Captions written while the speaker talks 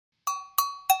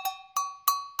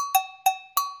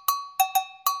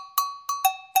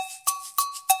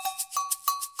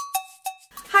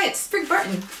Hi, it's Sprig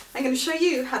Barton. I'm going to show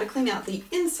you how to clean out the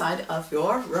inside of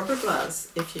your rubber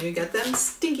gloves if you get them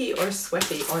stinky or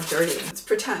sweaty or dirty. Let's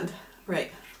pretend,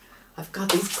 right, I've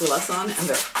got these gloves on and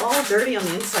they're all dirty on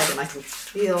the inside and I can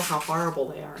feel how horrible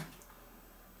they are.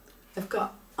 I've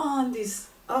got on these,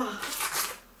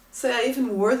 say I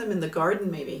even wore them in the garden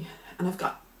maybe, and I've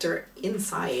got dirt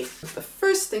inside. The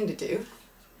first thing to do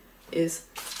is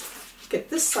get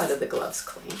this side of the gloves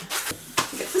clean.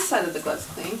 To get this side of the gloves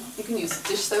clean, you can use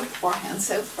dish soap or hand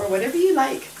soap or whatever you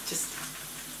like. Just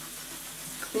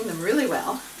clean them really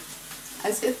well,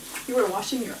 as if you were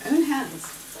washing your own hands.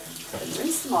 And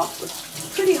rinse them off with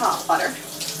pretty hot butter,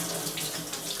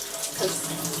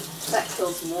 because that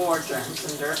kills more germs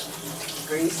than dirt,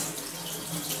 grease.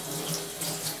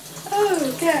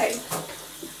 Okay,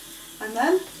 and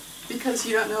then, because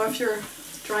you don't know if you're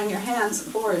drying your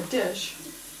hands or a dish,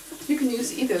 you can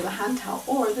use either the hand towel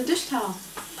or the dish towel,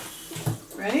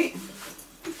 right?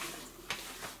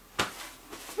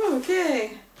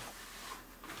 Okay.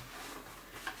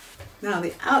 Now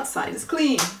the outside is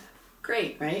clean.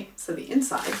 Great, right? So the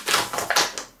inside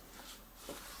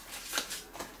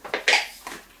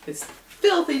is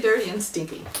filthy, dirty, and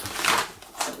stinky.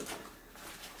 So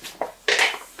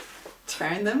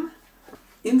turn them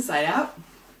inside out.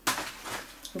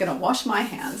 I'm gonna wash my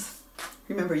hands.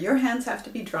 Remember, your hands have to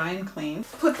be dry and clean.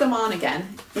 Put them on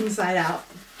again, inside out.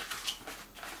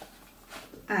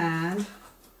 And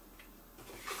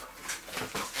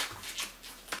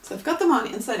so I've got them on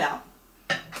inside out.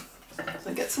 So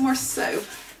I get some more soap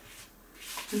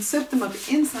and soap them up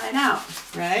inside out,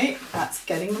 right? That's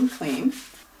getting them clean.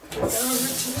 Go over to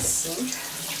the sink.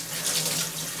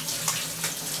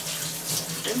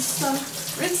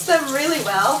 Rinse them really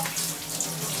well.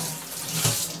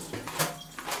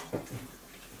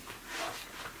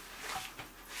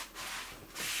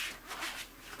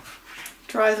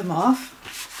 Dry them off.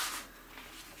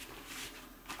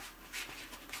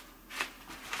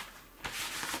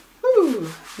 Ooh,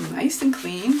 nice and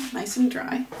clean, nice and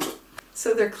dry.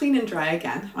 So they're clean and dry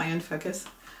again, my own focus.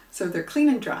 So they're clean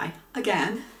and dry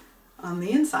again on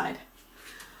the inside.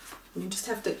 You just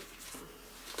have to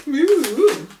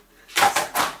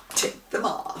take them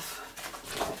off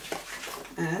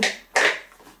and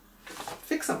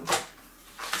fix them.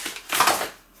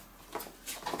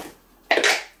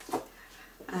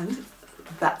 And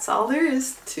that's all there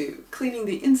is to cleaning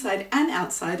the inside and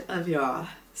outside of your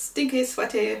stinky,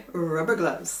 sweaty rubber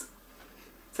gloves.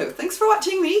 So thanks for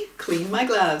watching me clean my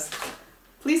gloves.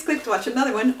 Please click to watch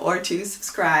another one or to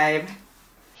subscribe.